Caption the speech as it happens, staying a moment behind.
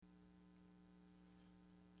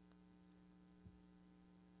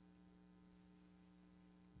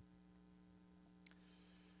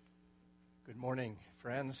Morning,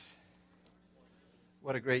 friends.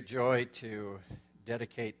 What a great joy to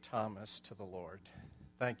dedicate Thomas to the Lord.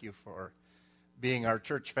 Thank you for being our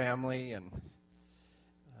church family, and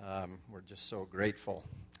we're just so grateful.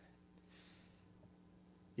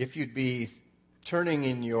 If you'd be turning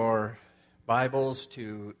in your Bibles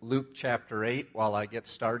to Luke chapter 8 while I get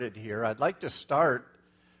started here, I'd like to start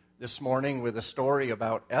this morning with a story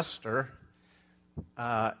about Esther.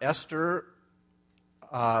 Esther,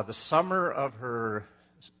 the summer of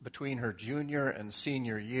between her junior and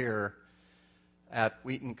senior year at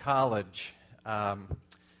Wheaton College,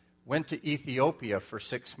 went to Ethiopia for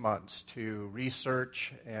 6 months to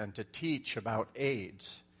research and to teach about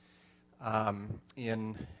AIDS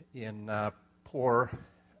in poor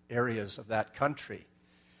areas of that country.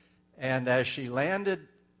 And as she landed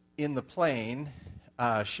in the plane,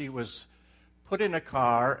 she was put in a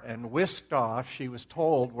car and whisked off. She was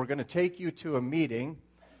told, "We're going to take you to a meeting,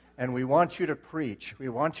 and we want you to preach. We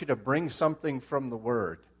want you to bring something from the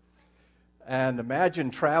Word." And imagine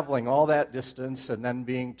traveling all that distance and then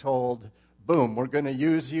being told, "Boom, we're going to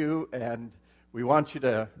use you, and we want you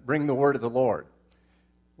to bring the Word of the Lord."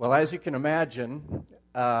 Well, as you can imagine,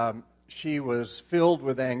 she was filled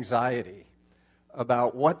with anxiety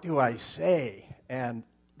about what do I say. And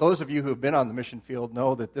those of you who have been on the mission field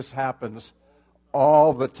know that this happens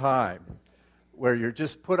all the time, where you're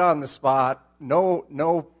just put on the spot,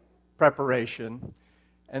 no preparation.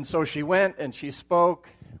 And so she went and she spoke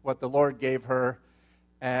what the Lord gave her,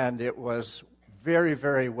 and it was very,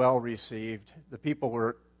 very well received. The people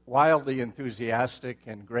were wildly enthusiastic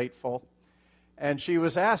and grateful. And she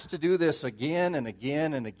was asked to do this again and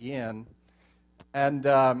again and again.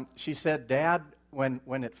 And she said, "Dad, when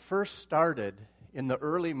it first started in the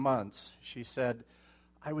early months," she said,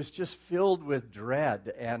 "I was just filled with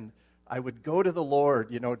dread, and I would go to the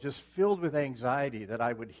Lord, just filled with anxiety that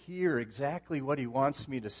I would hear exactly what He wants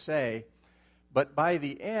me to say. But by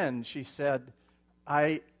the end," she said,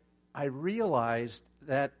 I realized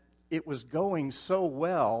that it was going so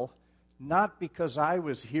well, not because I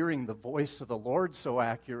was hearing the voice of the Lord so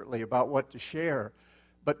accurately about what to share,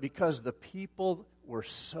 but because the people were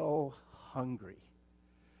so hungry."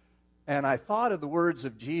 And I thought of the words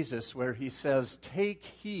of Jesus where He says, "Take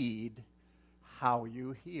heed how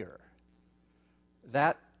you hear."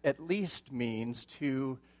 That at least means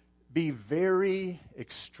to be very,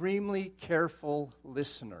 extremely careful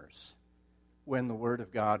listeners when the Word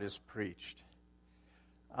of God is preached.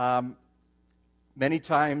 Many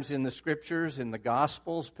times in the Scriptures, in the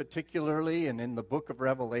Gospels particularly, and in the book of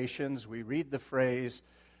Revelations, we read the phrase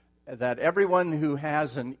that everyone who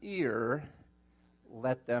has an ear,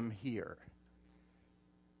 let them hear.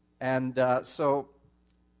 And so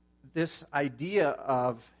this idea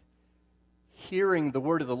of hearing the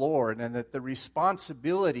word of the Lord, and that the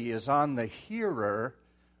responsibility is on the hearer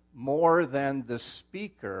more than the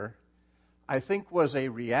speaker, I think was a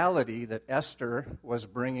reality that Esther was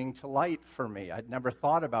bringing to light for me. I'd never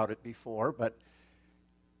thought about it before, but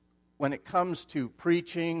when it comes to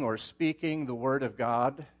preaching or speaking the word of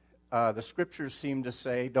God, the Scriptures seem to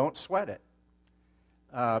say, don't sweat it.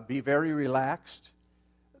 Be very relaxed.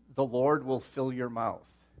 The Lord will fill your mouth.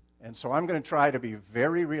 And so I'm going to try to be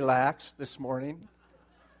very relaxed this morning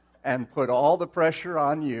and put all the pressure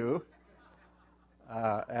on you,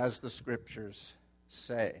 as the Scriptures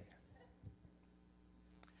say.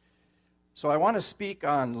 So I want to speak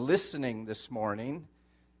on listening this morning,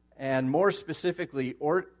 and more specifically,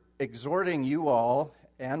 exhorting you all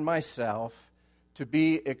and myself to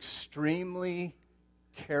be extremely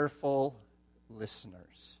careful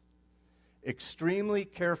listeners. Extremely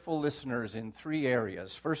careful listeners in 3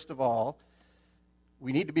 areas. First of all,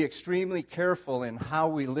 we need to be extremely careful in how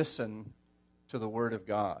we listen to the Word of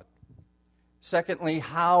God. Secondly,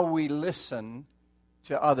 how we listen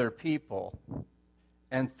to other people.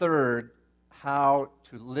 And third, how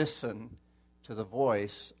to listen to the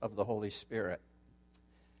voice of the Holy Spirit.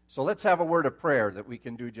 So let's have a word of prayer that we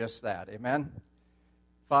can do just that. Amen?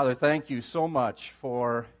 Father, thank you so much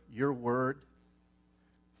for your Word.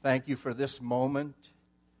 Thank you for this moment.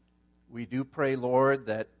 We do pray, Lord,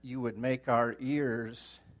 that you would make our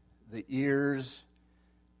ears the ears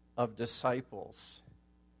of disciples.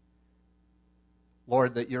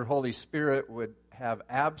 Lord, that your Holy Spirit would have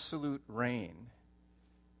absolute reign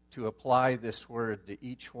to apply this word to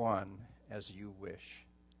each one as you wish.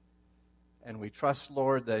 And we trust,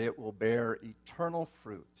 Lord, that it will bear eternal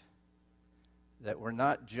fruit, that we're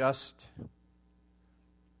not just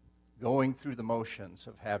going through the motions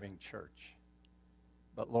of having church,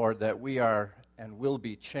 but, Lord, that we are and will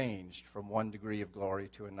be changed from one degree of glory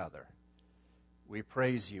to another. We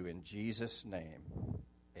praise you in Jesus' name.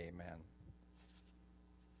 Amen.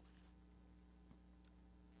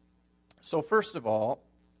 So first of all,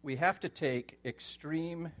 we have to take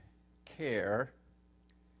extreme care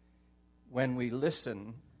when we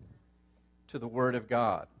listen to the Word of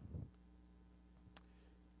God.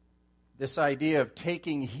 This idea of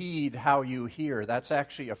taking heed how you hear, that's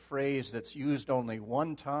actually a phrase that's used only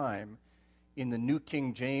one time in the New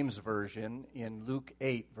King James Version in Luke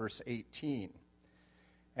 8, verse 18.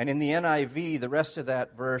 And in the NIV, the rest of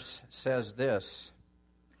that verse says this: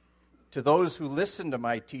 "To those who listen to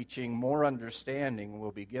my teaching, more understanding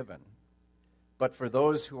will be given. But for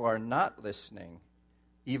those who are not listening,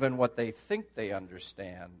 even what they think they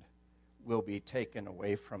understand will be taken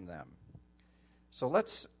away from them." So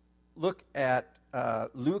let's look at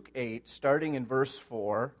Luke 8, starting in verse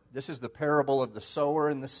 4. This is the parable of the sower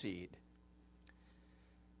and the seed.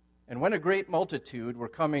 "And when a great multitude were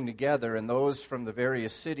coming together, and those from the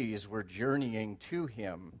various cities were journeying to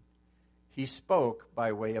him, he spoke by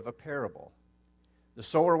way of a parable. The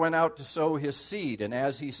sower went out to sow his seed, and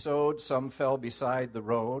as he sowed, some fell beside the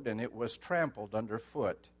road, and it was trampled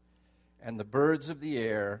underfoot, and the birds of the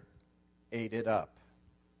air ate it up.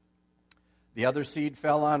 The other seed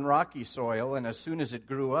fell on rocky soil, and as soon as it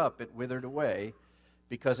grew up, it withered away,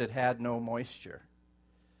 because it had no moisture.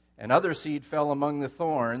 And other seed fell among the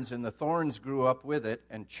thorns, and the thorns grew up with it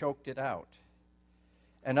and choked it out.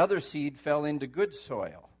 And other seed fell into good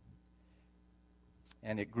soil,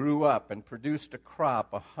 and it grew up and produced a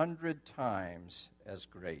crop 100 times as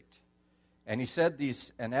great. And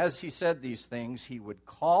as he said these things, he would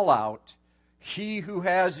call out, 'He who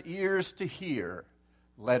has ears to hear,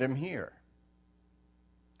 let him hear.'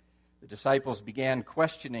 The disciples began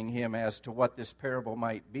questioning him as to what this parable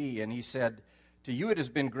might be, and he said, 'To you it has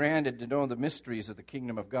been granted to know the mysteries of the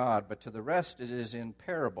kingdom of God, but to the rest it is in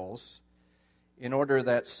parables, in order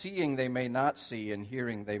that seeing they may not see, and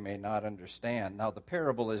hearing they may not understand.' Now the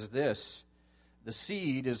parable is this: the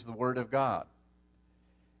seed is the word of God.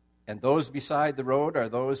 And those beside the road are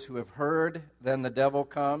those who have heard. Then the devil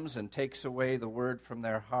comes and takes away the word from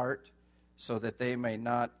their heart, so that they may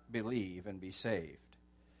not believe and be saved.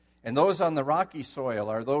 And those on the rocky soil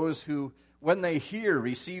are those who, when they hear,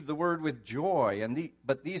 receive the word with joy,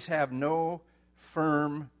 but these have no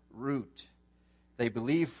firm root. They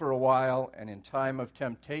believe for a while, and in time of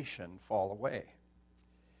temptation fall away.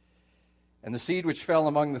 And the seed which fell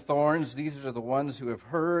among the thorns, these are the ones who have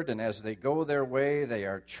heard, and as they go their way, they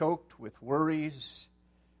are choked with worries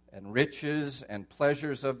and riches and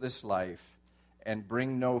pleasures of this life, and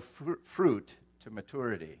bring no fruit to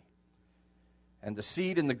maturity. And the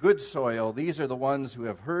seed in the good soil, these are the ones who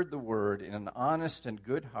have heard the word in an honest and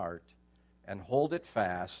good heart, and hold it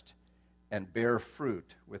fast, and bear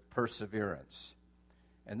fruit with perseverance."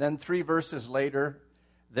 And then 3 verses later,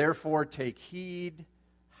 "Therefore take heed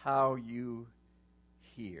how you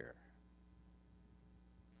hear."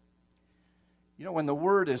 You know, when the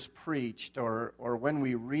word is preached, or when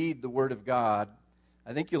we read the word of God,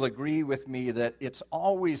 I think you'll agree with me that it's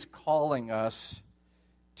always calling us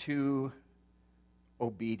to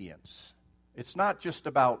obedience. It's not just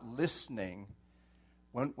about listening.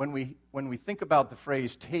 When we think about the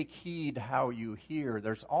phrase, "take heed how you hear,"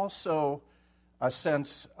 there's also a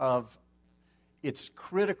sense of it's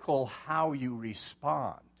critical how you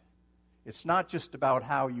respond. It's not just about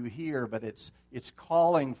how you hear, but it's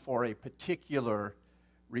calling for a particular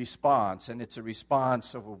response, and it's a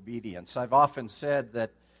response of obedience. I've often said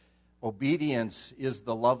that obedience is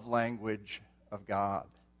the love language of God.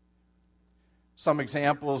 Some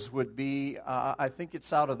examples would be, I think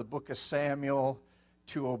it's out of the book of Samuel,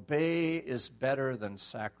 "To obey is better than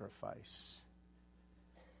sacrifice."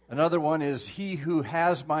 Another one is, "He who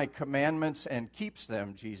has my commandments and keeps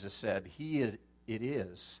them," Jesus said, "he it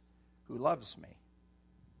is who loves me."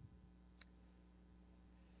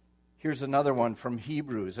 Here's another one from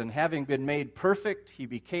Hebrews. "And having been made perfect, he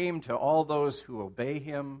became to all those who obey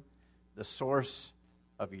him the source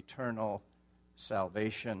of eternal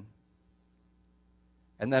salvation."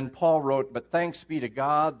 And then Paul wrote, "But thanks be to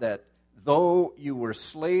God that though you were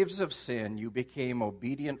slaves of sin, you became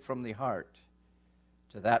obedient from the heart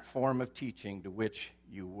to that form of teaching to which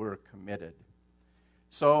you were committed."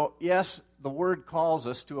 So, yes, the word calls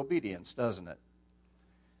us to obedience, doesn't it?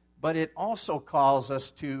 But it also calls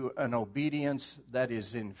us to an obedience that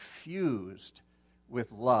is infused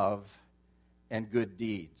with love and good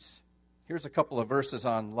deeds. Here's a couple of verses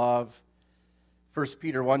on love. 1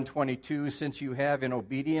 Peter 1:22, "Since you have, in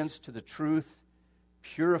obedience to the truth,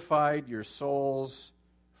 purified your souls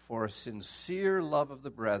for a sincere love of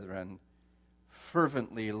the brethren,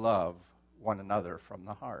 fervently love one another from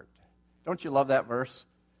the heart." Don't you love that verse?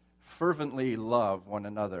 Fervently love one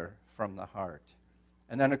another from the heart.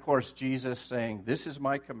 And then, of course, Jesus saying, "This is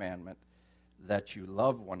my commandment, that you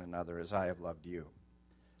love one another as I have loved you.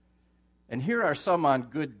 And here are some on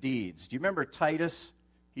good deeds. Do you remember Titus?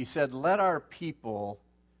 He said, let our people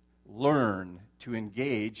learn to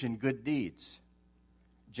engage in good deeds.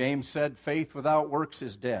 James said, faith without works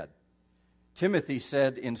is dead. Timothy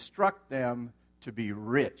said, instruct them to be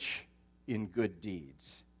rich in good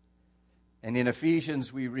deeds. And in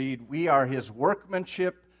Ephesians we read, we are his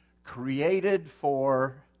workmanship, created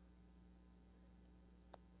for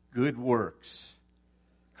good works.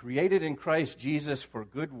 Created in Christ Jesus for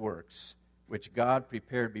good works, which God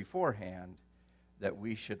prepared beforehand that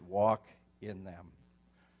we should walk in them.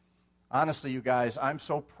 Honestly, you guys, I'm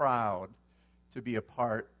so proud to be a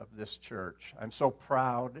part of this church. I'm so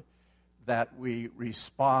proud that we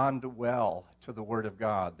respond well to the Word of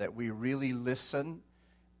God, that we really listen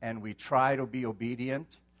and we try to be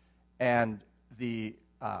obedient, and the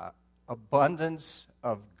abundance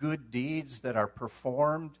of good deeds that are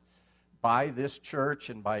performed by this church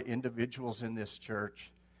and by individuals in this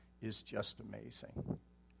church is just amazing.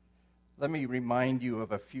 Let me remind you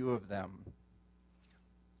of a few of them.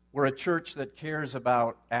 We're a church that cares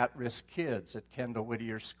about at-risk kids at Kendall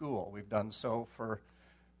Whittier School. We've done so for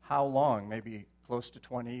how long? Maybe close to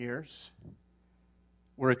 20 years.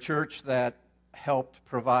 We're a church that helped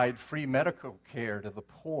provide free medical care to the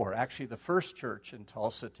poor. Actually, the first church in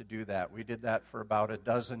Tulsa to do that. We did that for about a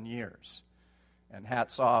dozen years. And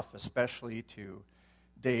hats off especially to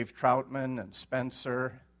Dave Troutman and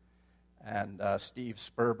Spencer and Steve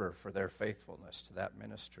Sperber for their faithfulness to that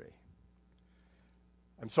ministry.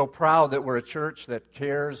 I'm so proud that we're a church that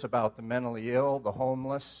cares about the mentally ill, the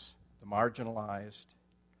homeless, the marginalized.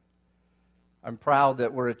 I'm proud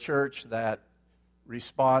that we're a church that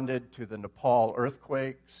responded to the Nepal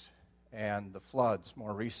earthquakes and the floods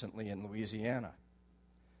more recently in Louisiana.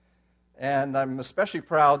 And I'm especially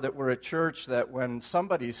proud that we're a church that when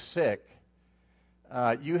somebody's sick,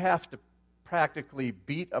 you have to practically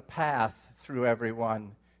beat a path through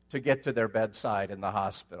everyone to get to their bedside in the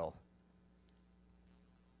hospital.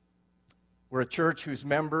 We're a church whose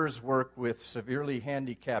members work with severely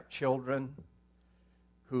handicapped children,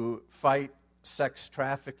 who fight sex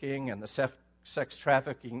trafficking and the sex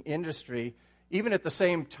trafficking industry, even at the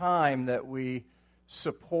same time that we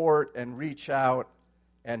support and reach out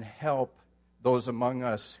and help those among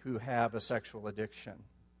us who have a sexual addiction.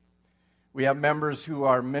 We have members who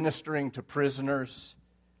are ministering to prisoners.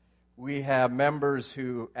 We have members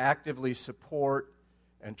who actively support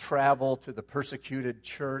and travel to the persecuted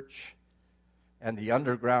church and the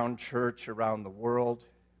underground church around the world.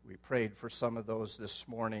 We prayed for some of those this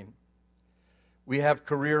morning. We have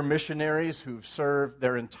career missionaries who've served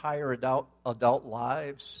their entire adult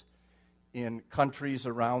lives in countries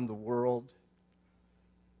around the world.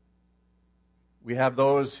 We have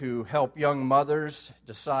those who help young mothers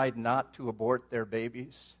decide not to abort their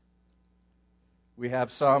babies. We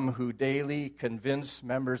have some who daily convince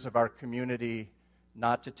members of our community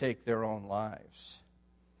not to take their own lives.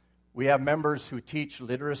 We have members who teach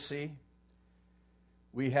literacy.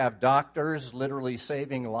 We have doctors literally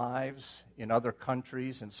saving lives in other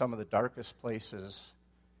countries in some of the darkest places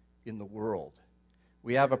in the world.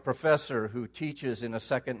 We have a professor who teaches in a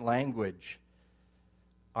second language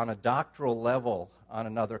on a doctoral level on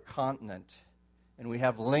another continent. And we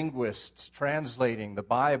have linguists translating the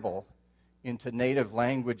Bible into native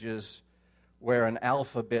languages where an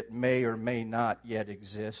alphabet may or may not yet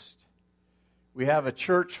exist. We have a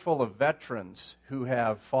church full of veterans who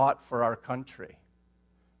have fought for our country.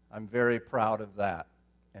 I'm very proud of that,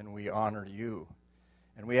 and we honor you.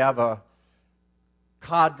 And we have a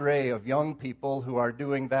cadre of young people who are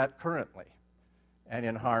doing that currently and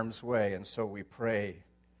in harm's way, and so we pray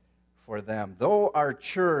for them. Though our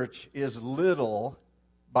church is little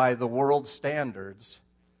by the world standards,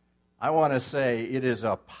 I want to say it is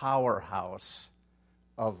a powerhouse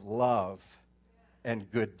of love and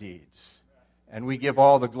good deeds. And we give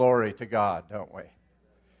all the glory to God, don't we?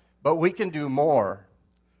 But we can do more.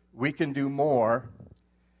 We can do more.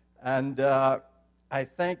 And I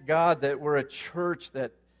thank God that we're a church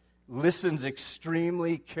that listens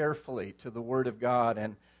extremely carefully to the Word of God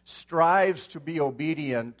and strives to be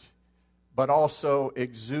obedient, but also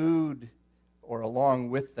exude, or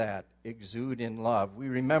along with that, exude in love. We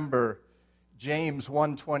remember James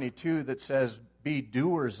 1:22 that says, be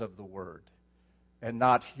doers of the Word and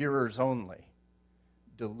not hearers only,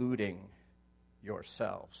 deluding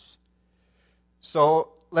yourselves.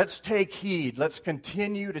 So let's take heed. Let's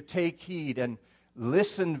continue to take heed and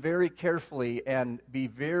listen very carefully and be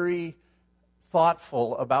very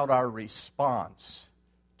thoughtful about our response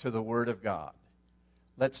to the Word of God.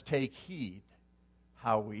 Let's take heed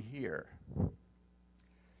how we hear.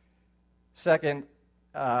 Second,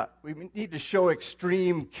 we need to show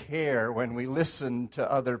extreme care when we listen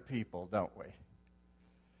to other people, don't we?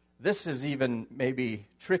 This is even maybe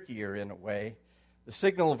trickier in a way. The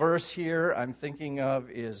signal verse here I'm thinking of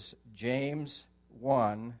is James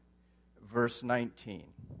 1, verse 19.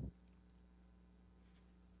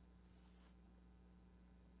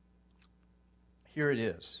 Here it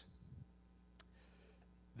is.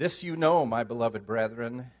 This you know, my beloved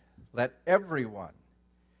brethren, let everyone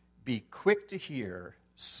be quick to hear,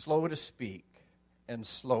 slow to speak, and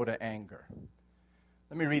slow to anger.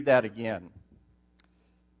 Let me read that again.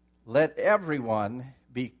 Let everyone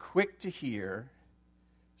be quick to hear,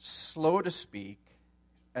 slow to speak,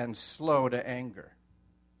 and slow to anger.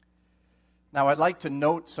 Now, I'd like to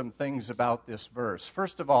note some things about this verse.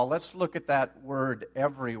 First of all, let's look at that word,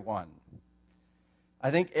 everyone.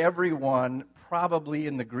 I think everyone probably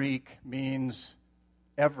in the Greek means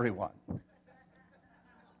everyone.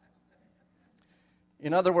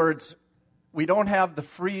 In other words, we don't have the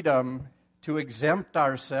freedom to exempt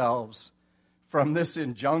ourselves from this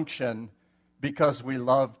injunction because we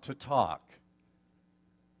love to talk.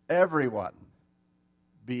 Everyone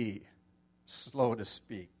be slow to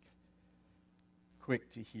speak, quick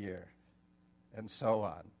to hear, and so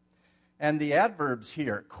on. And the adverbs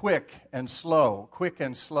here, quick and slow,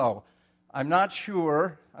 I'm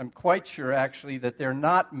quite sure actually, that they're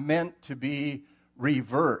not meant to be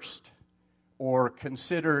reversed or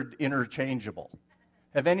considered interchangeable.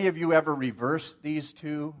 Have any of you ever reversed these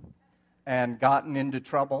two and gotten into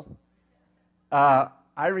trouble? I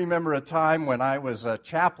remember a time when I was a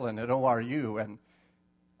chaplain at ORU, and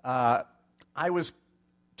I was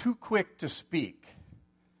too quick to speak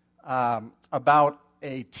about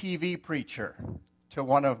a TV preacher to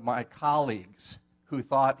one of my colleagues who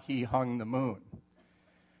thought he hung the moon.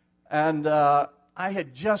 And I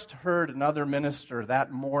had just heard another minister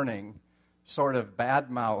that morning sort of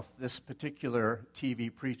badmouth this particular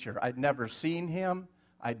TV preacher. I'd never seen him.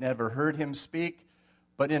 I'd never heard him speak.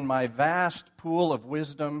 But in my vast pool of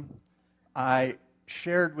wisdom, I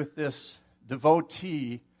shared with this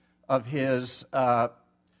devotee of his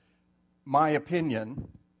my opinion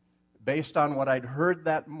based on what I'd heard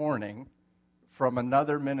that morning from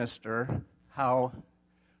another minister, how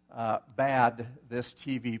bad this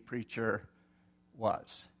TV preacher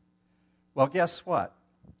was. Well, guess what?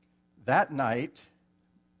 That night,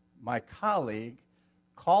 my colleague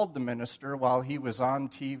called the minister while he was on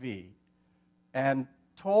TV and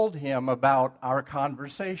told him about our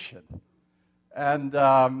conversation. And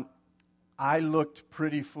I looked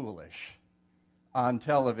pretty foolish on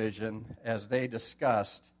television as they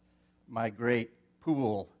discussed my great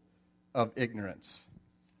pool of ignorance.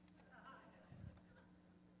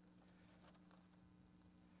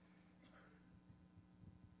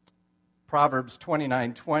 Proverbs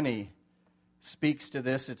 29:20 speaks to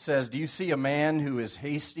this. It says, "Do you see a man who is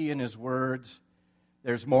hasty in his words?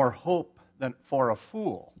 There's more hope than for a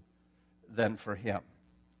fool than for him."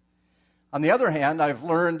 On the other hand, I've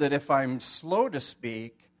learned that if I'm slow to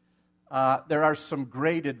speak, there are some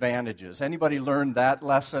great advantages. Anybody learned that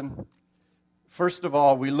lesson? First of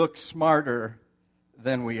all, we look smarter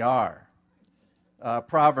than we are.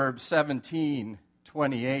 Proverbs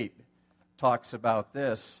 17:28 talks about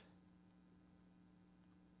this.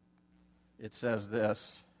 It says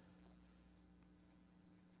this: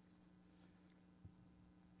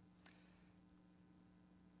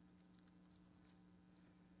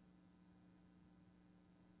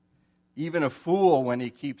 "Even a fool, when he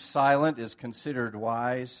keeps silent, is considered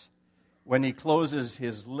wise. When he closes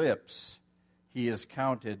his lips, he is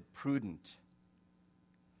counted prudent."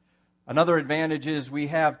 Another advantage is we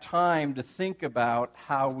have time to think about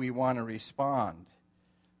how we want to respond.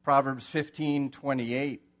 Proverbs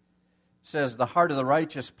 15:28 says, "The heart of the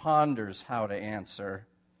righteous ponders how to answer,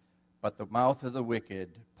 but the mouth of the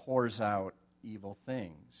wicked pours out evil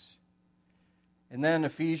things." And then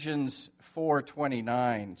Ephesians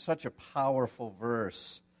 4:29, such a powerful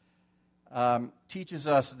verse, teaches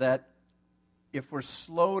us that if we're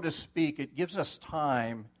slow to speak, it gives us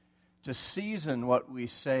time to season what we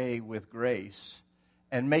say with grace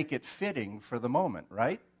and make it fitting for the moment,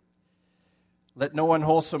 right? "Let no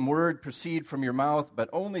unwholesome word proceed from your mouth, but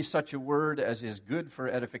only such a word as is good for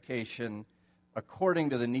edification, according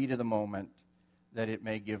to the need of the moment, that it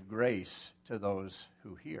may give grace to those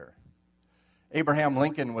who hear." Abraham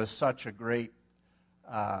Lincoln was such a great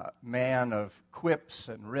man of quips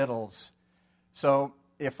and riddles. So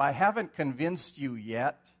if I haven't convinced you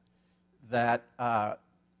yet that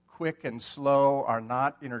quick and slow are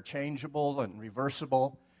not interchangeable and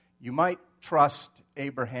reversible, you might trust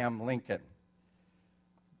Abraham Lincoln.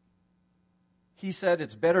 He said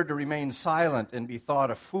it's better to remain silent and be thought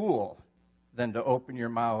a fool than to open your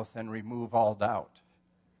mouth and remove all doubt.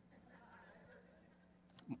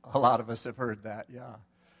 A lot of us have heard that, yeah.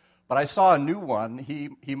 But I saw a new one.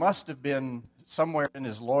 He must have been somewhere in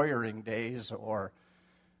his lawyering days, or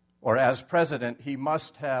as president, he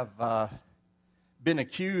must have been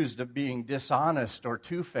accused of being dishonest or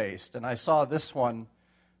two-faced. And I saw this one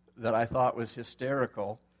that I thought was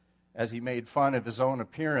hysterical. As he made fun of his own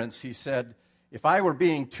appearance, he said, "If I were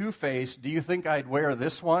being two-faced, do you think I'd wear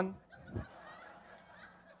this one?"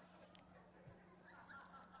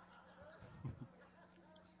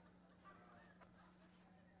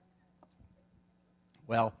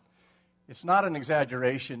 Well, it's not an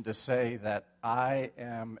exaggeration to say that I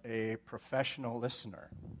am a professional listener.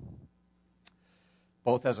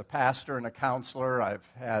 Both as a pastor and a counselor, I've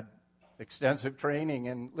had extensive training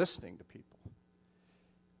in listening to people.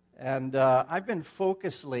 And I've been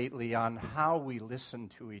focused lately on how we listen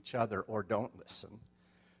to each other or don't listen,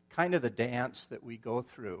 kind of the dance that we go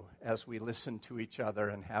through as we listen to each other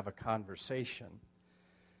and have a conversation.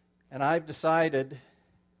 And I've decided,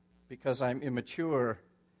 because I'm immature,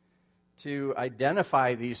 to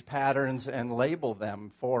identify these patterns and label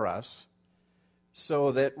them for us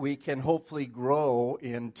so that we can hopefully grow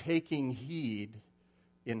in taking heed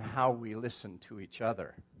in how we listen to each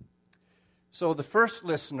other. So the first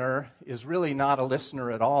listener is really not a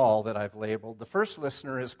listener at all that I've labeled. The first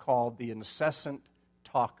listener is called the incessant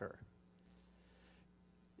talker.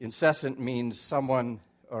 Incessant means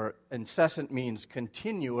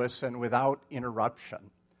continuous and without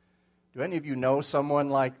interruption. Do any of you know someone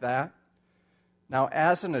like that? Now,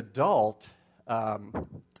 as an adult,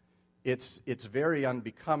 it's very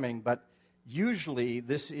unbecoming, but usually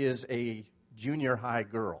this is a junior high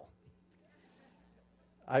girl.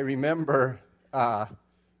 I remember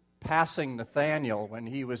passing Nathaniel when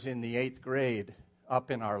he was in the 8th grade up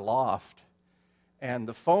in our loft, and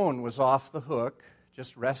the phone was off the hook,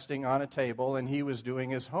 just resting on a table, and he was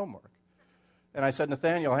doing his homework. And I said,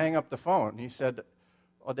 "Nathaniel, hang up the phone." He said,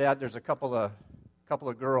 "Oh, Dad, there's a couple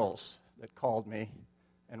of girls that called me,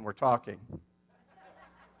 and we're talking."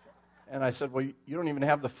 And I said, "Well, you don't even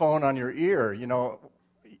have the phone on your ear. You know,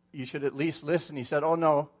 you should at least listen." He said, "Oh,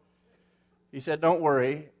 no." He said, "Don't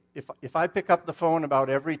worry. If I pick up the phone about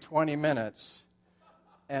every 20 minutes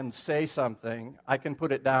and say something, I can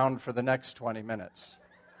put it down for the next 20 minutes."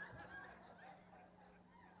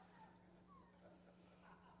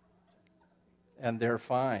 And they're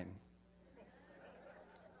fine.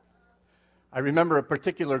 I remember a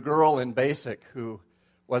particular girl in basic who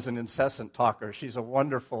was an incessant talker. She's a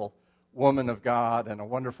wonderful woman of God and a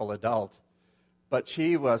wonderful adult, but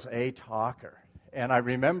she was a talker. And I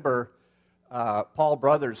remember Paul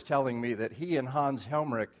Brothers telling me that he and Hans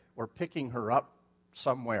Helmrich were picking her up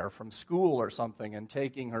somewhere from school or something and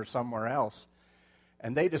taking her somewhere else.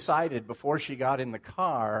 And they decided before she got in the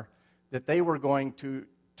car that they were going to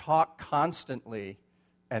talk constantly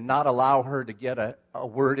and not allow her to get a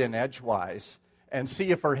word in edgewise and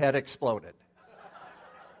see if her head exploded.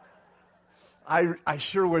 I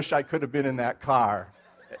sure wish I could have been in that car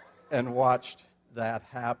and watched that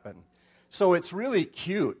happen. So it's really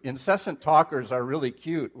cute. Incessant talkers are really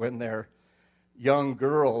cute when they're young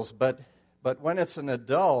girls, but when it's an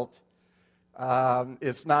adult,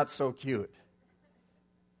 it's not so cute.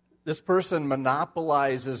 This person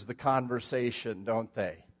monopolizes the conversation, don't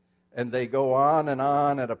they? And they go on and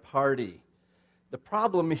on at a party. The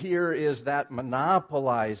problem here is that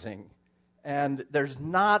monopolizing, and there's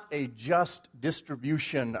not a just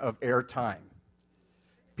distribution of airtime.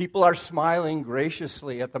 People are smiling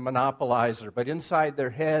graciously at the monopolizer, but inside their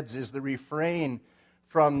heads is the refrain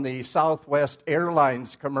from the Southwest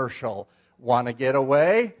Airlines commercial. Want to get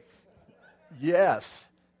away? Yes.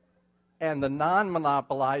 And the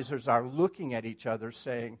non-monopolizers are looking at each other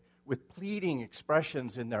saying, with pleading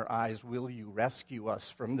expressions in their eyes, "Will you rescue us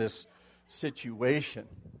from this situation?"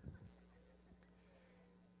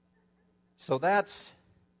 So that's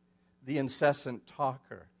the incessant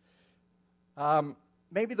talker.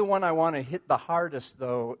 Maybe the one I want to hit the hardest,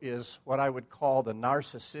 though, is what I would call the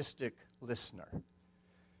narcissistic listener.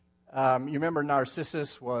 You remember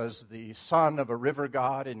Narcissus was the son of a river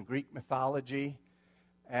god in Greek mythology,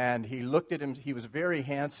 and he looked at him. He was very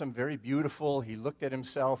handsome, very beautiful. He looked at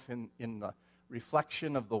himself in the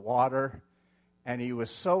reflection of the water, and he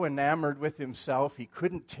was so enamored with himself, he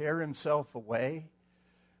couldn't tear himself away.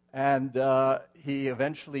 And he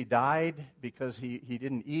eventually died because he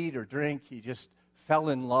didn't eat or drink. He just fell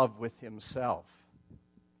in love with himself.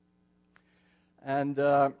 And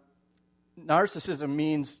narcissism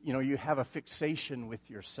means, you have a fixation with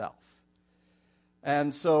yourself.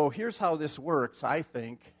 And so here's how this works, I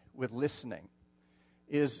think, with listening,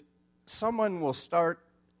 is someone will start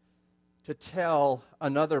to tell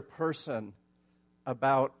another person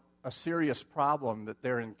about a serious problem that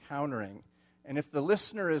they're encountering. And if the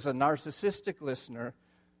listener is a narcissistic listener,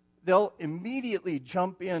 they'll immediately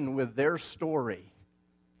jump in with their story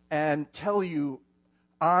and tell you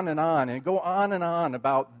on and go on and on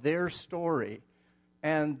about their story.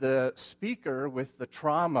 And the speaker with the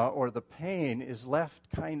trauma or the pain is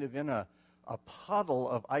left kind of in a puddle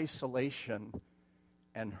of isolation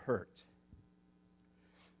and hurt.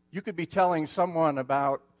 You could be telling someone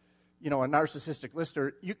about, a narcissistic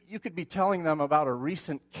listener, you could be telling them about a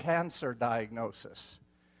recent cancer diagnosis.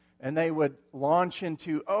 And they would launch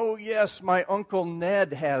into, oh yes, my Uncle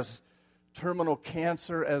Ned has terminal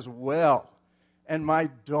cancer as well. And my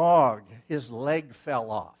dog, his leg fell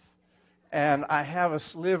off. And I have a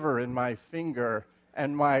sliver in my finger,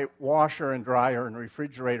 and my washer and dryer and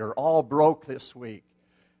refrigerator all broke this week.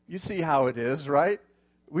 You see how it is, right?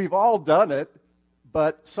 We've all done it,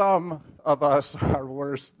 but some of us are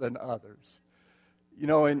worse than others.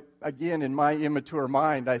 And again, in my immature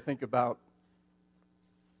mind, I think about,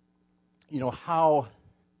 how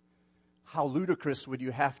ludicrous would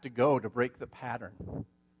you have to go to break the pattern?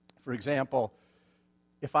 For example,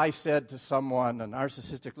 if I said to someone, a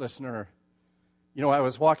narcissistic listener, I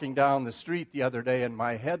was walking down the street the other day and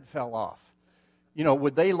my head fell off.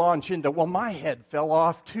 Would they launch into, well, my head fell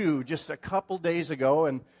off too just a couple days ago,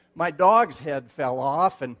 and my dog's head fell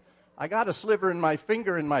off, and I got a sliver in my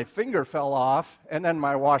finger, and my finger fell off, and then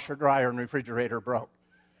my washer, dryer, and refrigerator broke.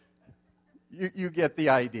 You get the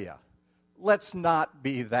idea. Let's not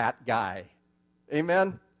be that guy.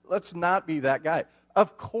 Amen? Let's not be that guy.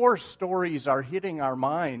 Of course, stories are hitting our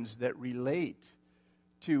minds that relate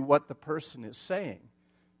to what the person is saying,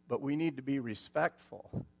 but we need to be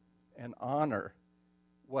respectful and honor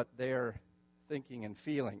what they're thinking and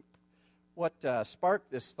feeling. What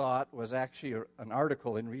sparked this thought was actually an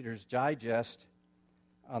article in Reader's Digest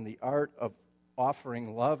on the art of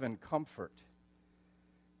offering love and comfort.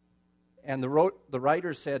 And the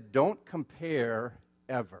writer said, don't compare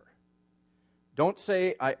ever. Don't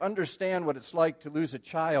say, I understand what it's like to lose a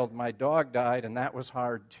child. My dog died, and that was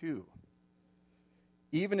hard too.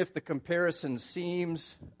 Even if the comparison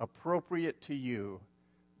seems appropriate to you,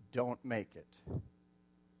 don't make it.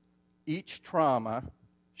 Each trauma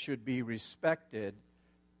should be respected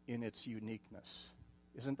in its uniqueness.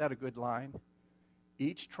 Isn't that a good line?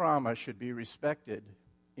 Each trauma should be respected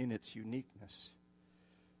in its uniqueness.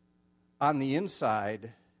 On the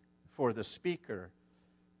inside, for the speaker,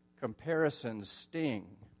 comparisons sting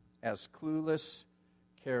as clueless,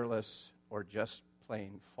 careless, or just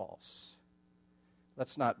plain false.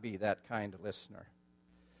 Let's not be that kind of listener.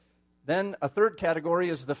 Then a third category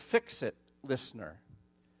is the fix-it listener.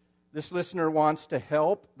 This listener wants to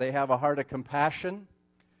help. They have a heart of compassion.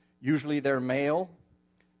 Usually they're male.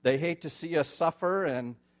 They hate to see us suffer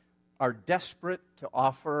and are desperate to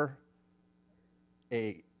offer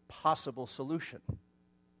a possible solution.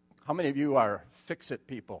 How many of you are fix-it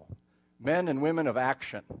people? Men and women of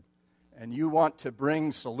action. And you want to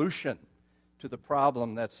bring solution to the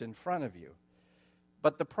problem that's in front of you.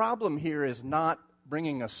 But the problem here is not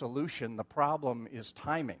bringing a solution. The problem is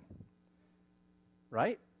timing.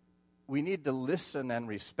 Right? We need to listen and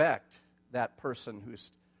respect that person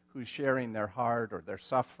who's sharing their heart or their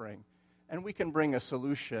suffering. And we can bring a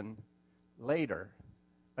solution later.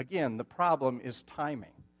 Again, the problem is timing.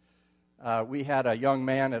 We had a young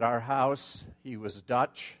man at our house. He was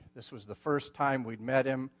Dutch. This was the first time we'd met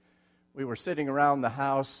him. We were sitting around the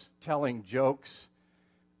house telling jokes.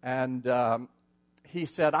 And he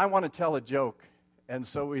said, I want to tell a joke. And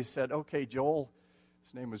so we said, okay, Joel,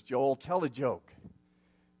 his name was Joel, tell a joke.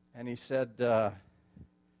 And he said,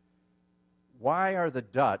 why are the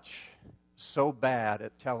Dutch so bad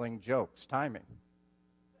at telling jokes? Timing.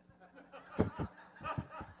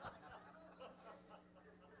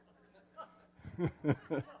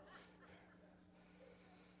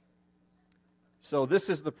 So this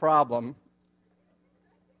is the problem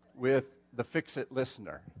with the fix-it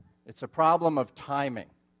listener. It's a problem of timing.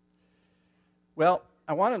 Well,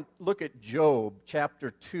 I want to look at Job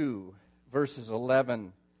chapter 2, verses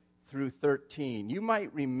 11 through 13. You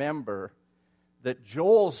might remember that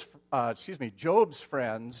Job's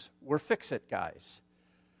friends were fix-it guys,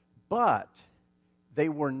 but they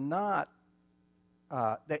were not.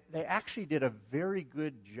 They actually did a very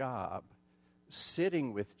good job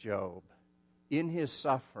sitting with Job in his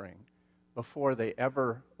suffering before they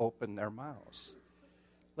ever opened their mouths.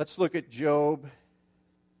 Let's look at Job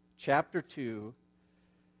chapter 2,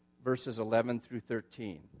 verses 11 through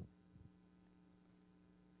 13.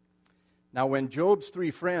 Now, when Job's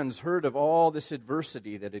 3 friends heard of all this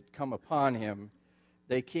adversity that had come upon him,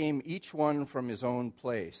 they came each one from his own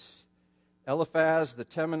place. Eliphaz the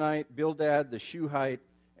Temanite, Bildad the Shuhite,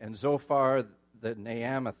 and Zophar the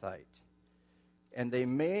Naamathite. And they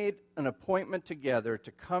made an appointment together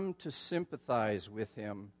to come to sympathize with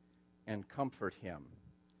him and comfort him.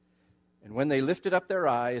 And when they lifted up their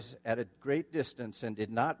eyes at a great distance and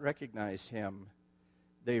did not recognize him,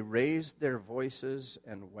 they raised their voices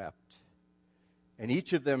and wept. And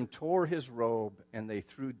each of them tore his robe, and they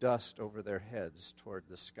threw dust over their heads toward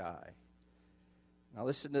the sky. Now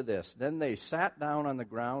listen to this. Then they sat down on the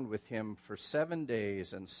ground with him for 7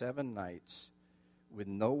 days and 7 nights, with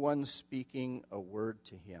no one speaking a word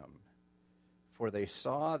to him, for they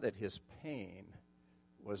saw that his pain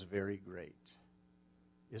was very great.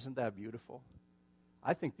 Isn't that beautiful?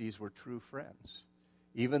 I think these were true friends.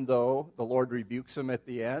 Even though the Lord rebukes them at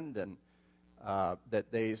the end and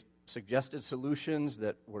that they suggested solutions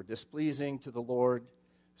that were displeasing to the Lord,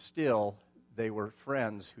 still they were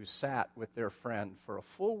friends who sat with their friend for a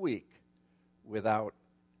full week without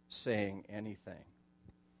saying anything.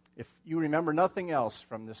 If you remember nothing else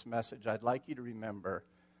from this message, I'd like you to remember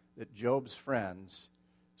that Job's friends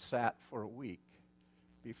sat for a week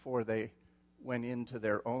before they went into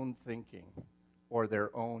their own thinking or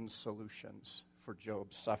their own solutions for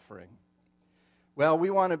Job's suffering. Well, we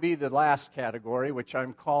want to be the last category, which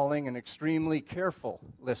I'm calling an extremely careful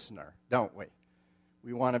listener, don't we?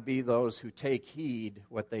 We want to be those who take heed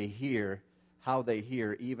what they hear, how they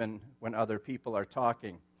hear, even when other people are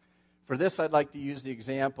talking. For this, I'd like to use the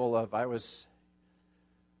example of I was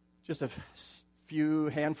just a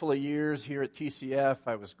handful of years here at TCF.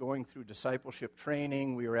 I was going through discipleship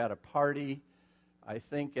training. We were at a party, I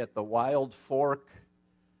think at the Wild Fork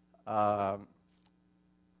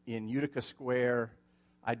in Utica Square.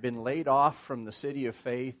 I'd been laid off from the City of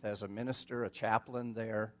Faith as a minister, a chaplain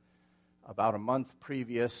there, about a month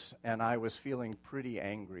previous, and I was feeling pretty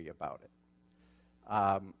angry about it.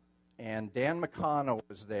 And Dan McConnell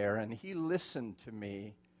was there, and he listened to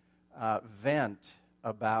me vent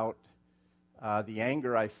about the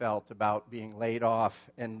anger I felt about being laid off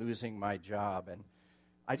and losing my job. And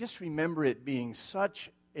I just remember it being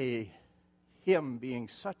him being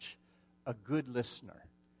such a good listener.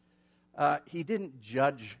 He didn't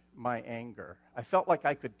judge my anger. I felt like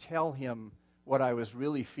I could tell him what I was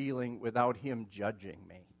really feeling without him judging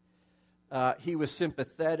me. He was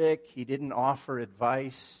sympathetic. He didn't offer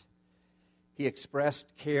advice. He expressed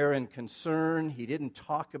care and concern. He didn't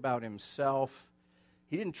talk about himself.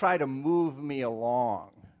 He didn't try to move me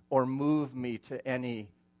along or move me to any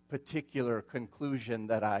particular conclusion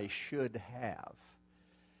that I should have.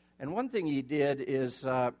 And one thing he did is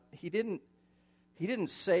he didn't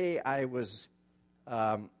say I was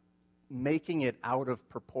making it out of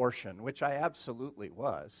proportion, which I absolutely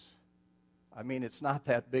was. I mean, it's not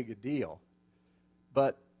that big a deal.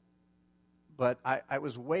 But I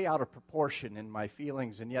was way out of proportion in my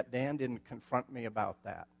feelings, and yet Dan didn't confront me about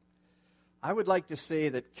that. I would like to say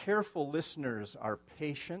that careful listeners are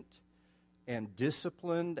patient and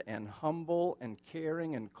disciplined and humble and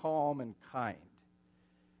caring and calm and kind.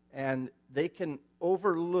 And they can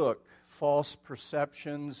overlook false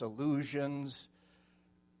perceptions, illusions,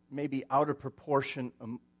 maybe out of proportion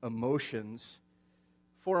emotions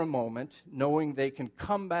for a moment, knowing they can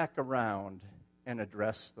come back around and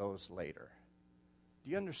address those later. Do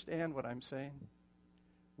you understand what I'm saying?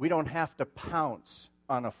 We don't have to pounce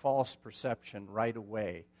on a false perception right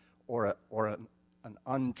away or an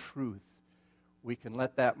untruth. We can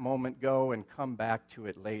let that moment go and come back to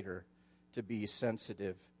it later to be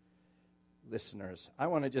sensitive listeners. I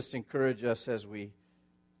want to just encourage us as we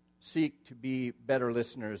seek to be better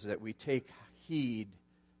listeners that we take heed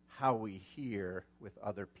how we hear with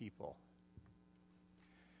other people.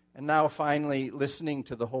 And now finally, listening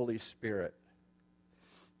to the Holy Spirit.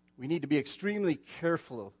 We need to be extremely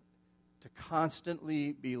careful to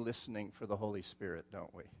constantly be listening for the Holy Spirit,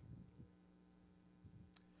 don't we?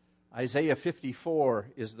 Isaiah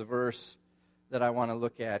 54 is the verse that I want to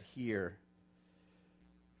look at here.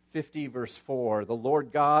 50 verse 4, "The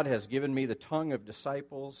Lord God has given me the tongue of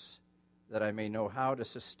disciples, that I may know how to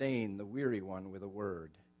sustain the weary one with a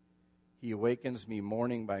word. He awakens me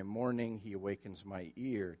morning by morning. He awakens my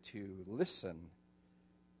ear to listen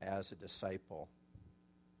as a disciple."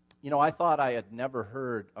 You know, I thought I had never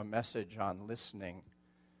heard a message on listening.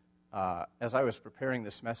 As I was preparing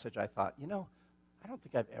this message, I thought, I don't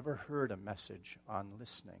think I've ever heard a message on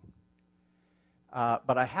listening.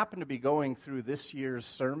 But I happened to be going through this year's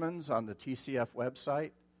sermons on the TCF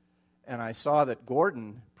website, and I saw that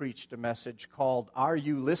Gordon preached a message called "Are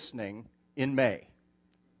You Listening?" in May.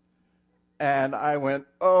 And I went,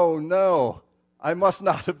 oh no, I must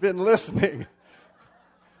not have been listening.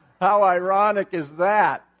 How ironic is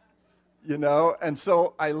that? You know, and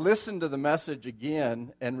so I listened to the message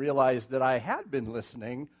again and realized that I had been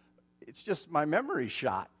listening. It's just my memory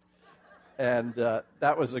shot. And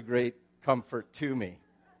that was a great comfort to me.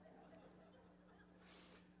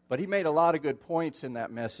 But he made a lot of good points in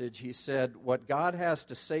that message. He said, what God has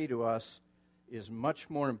to say to us is much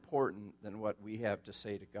more important than what we have to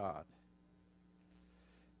say to God.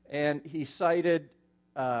 And he cited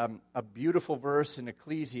a beautiful verse in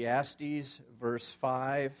Ecclesiastes, verse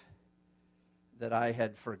 5, that I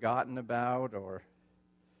had forgotten about or,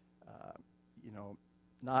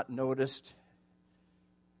 not noticed,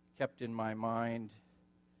 kept in my mind,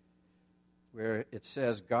 where it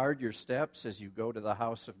says, guard your steps as you go to the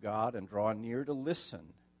house of God and draw near to listen,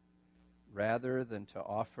 rather than to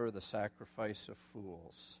offer the sacrifice of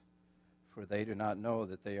fools, for they do not know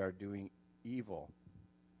that they are doing evil.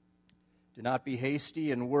 Do not be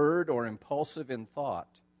hasty in word or impulsive in thought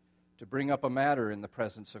to bring up a matter in the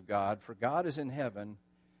presence of God, for God is in heaven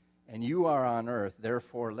and you are on earth,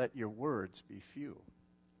 therefore let your words be few.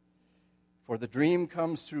 For the dream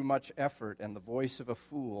comes through much effort, and the voice of a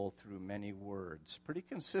fool through many words. Pretty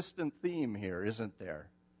consistent theme here, isn't there,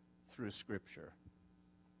 through Scripture?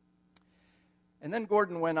 And then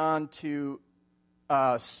Gordon went on to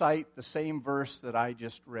cite the same verse that I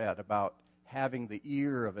just read about having the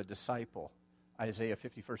ear of a disciple, Isaiah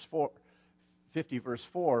 50, verse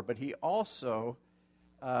 4, but he also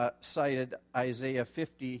cited Isaiah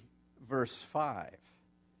 50, verse 5.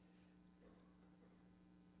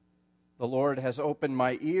 The Lord has opened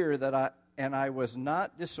my ear and I was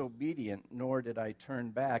not disobedient, nor did I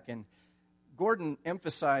turn back. And Gordon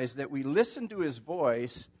emphasized that we listen to his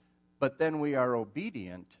voice, but then we are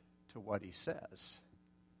obedient to what he says.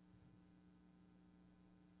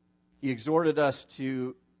 He exhorted us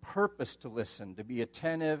to purpose to listen, to be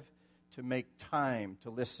attentive, to make time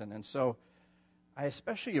to listen. And so I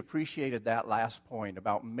especially appreciated that last point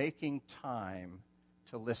about making time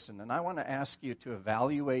to listen. And I want to ask you to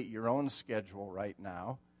evaluate your own schedule right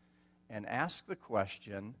now and ask the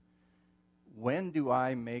question, when do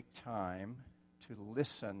I make time to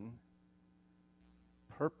listen,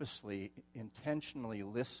 purposely, intentionally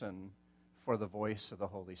listen for the voice of the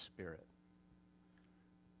Holy Spirit?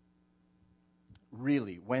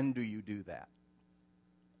 Really, when do you do that?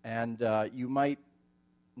 And you might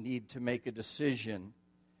need to make a decision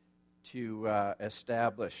to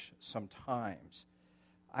establish some times.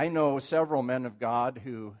 I know several men of God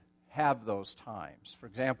who have those times. For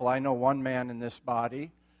example, I know one man in this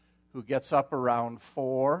body who gets up around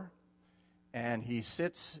 4 and he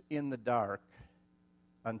sits in the dark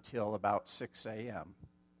until about 6 a.m.,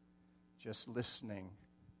 just listening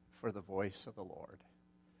for the voice of the Lord.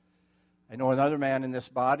 I know another man in this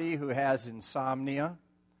body who has insomnia,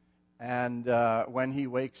 and when he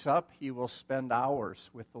wakes up, he will spend hours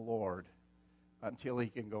with the Lord until he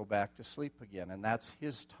can go back to sleep again. And that's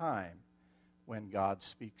his time when God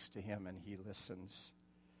speaks to him and he listens.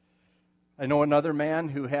 I know another man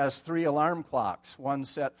who has 3 alarm clocks, one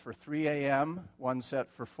set for 3 a.m., one set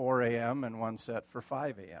for 4 a.m., and one set for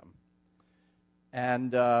 5 a.m. And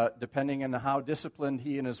depending on how disciplined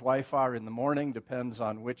he and his wife are in the morning, depends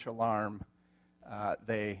on which alarm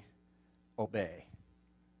they obey.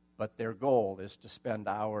 But their goal is to spend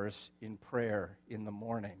hours in prayer in the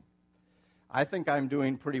morning. I think I'm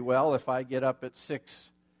doing pretty well if I get up at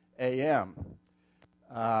 6 a.m.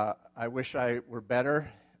 I wish I were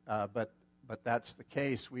better, but that's the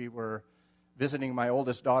case. We were visiting my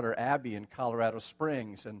oldest daughter, Abby, in Colorado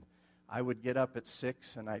Springs, and I would get up at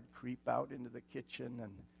 6 and I'd creep out into the kitchen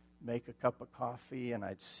and make a cup of coffee, and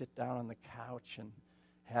I'd sit down on the couch and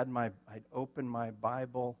I'd open my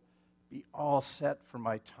Bible, be all set for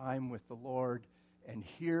my time with the Lord, and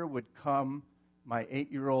here would come my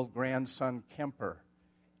 8-year-old grandson, Kemper,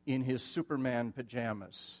 in his Superman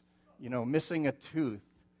pajamas, missing a tooth.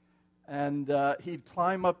 And he'd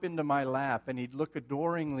climb up into my lap, and he'd look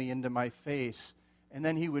adoringly into my face, and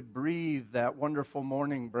then he would breathe that wonderful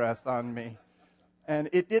morning breath on me. And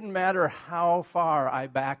it didn't matter how far I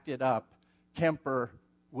backed it up, Kemper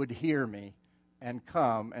would hear me and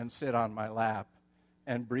come and sit on my lap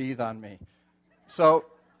and breathe on me. So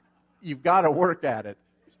you've got to work at it.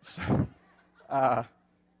 I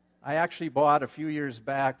actually bought a few years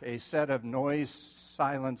back a set of noise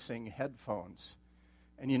silencing headphones.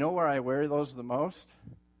 And you know where I wear those the most?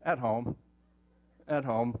 At home. At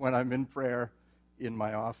home, when I'm in prayer in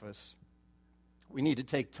my office. We need to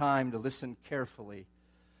take time to listen carefully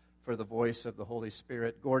for the voice of the Holy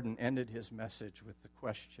Spirit. Gordon ended his message with the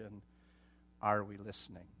question, are we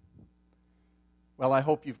listening? Well, I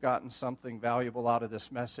hope you've gotten something valuable out of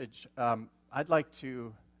this message. I'd like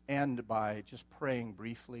to end by just praying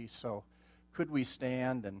briefly. So could we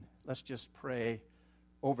stand and let's just pray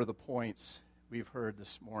over the points we've heard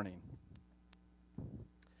this morning.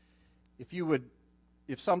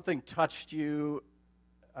 If something touched you,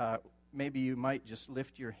 maybe you might just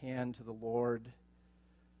lift your hand to the Lord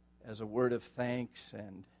as a word of thanks,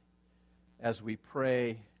 and as we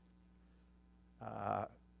pray,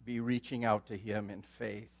 be reaching out to Him in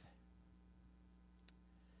faith.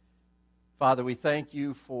 Father, we thank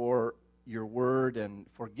you for your word and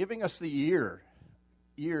for giving us the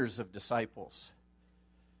ears of disciples,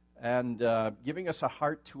 and giving us a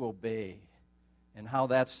heart to obey, and how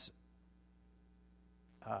that's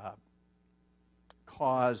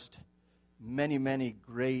caused many, many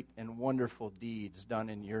great and wonderful deeds done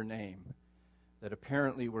in your name that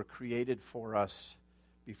apparently were created for us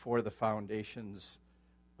before the foundations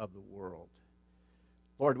of the world.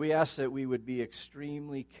 Lord, we ask that we would be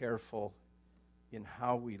extremely careful in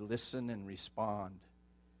how we listen and respond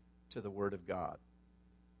to the Word of God.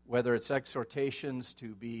 Whether it's exhortations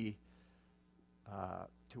to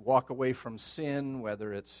walk away from sin,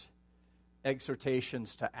 whether it's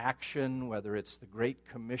exhortations to action, whether it's the Great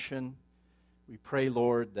Commission, we pray,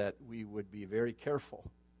 Lord, that we would be very careful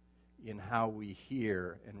in how we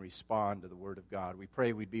hear and respond to the Word of God. We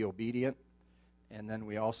pray we'd be obedient, and then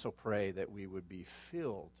we also pray that we would be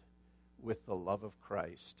filled with the love of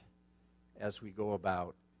Christ as we go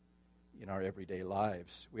about in our everyday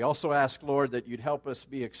lives. We also ask, Lord, that you'd help us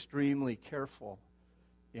be extremely careful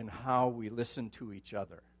in how we listen to each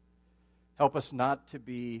other. Help us not to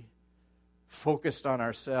be focused on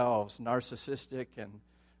ourselves, narcissistic,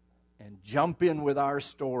 and jump in with our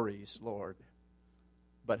stories, Lord.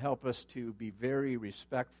 But help us to be very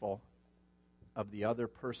respectful of the other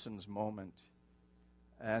person's moment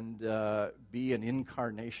and be an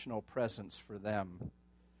incarnational presence for them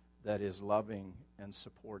that is loving and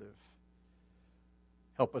supportive.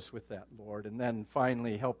 Help us with that, Lord. And then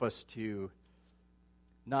finally, help us to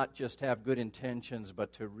not just have good intentions,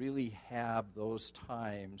 but to really have those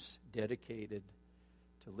times dedicated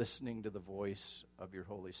to listening to the voice of your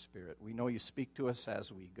Holy Spirit. We know you speak to us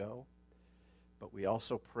as we go, but we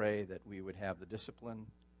also pray that we would have the discipline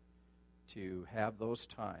to have those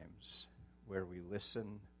times where we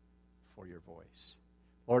listen for your voice.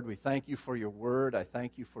 Lord, we thank you for your word. I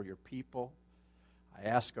thank you for your people. I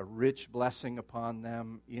ask a rich blessing upon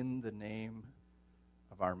them in the name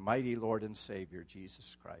of our mighty Lord and Savior,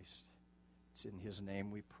 Jesus Christ. It's in his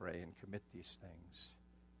name we pray and commit these things.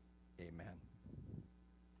 Amen.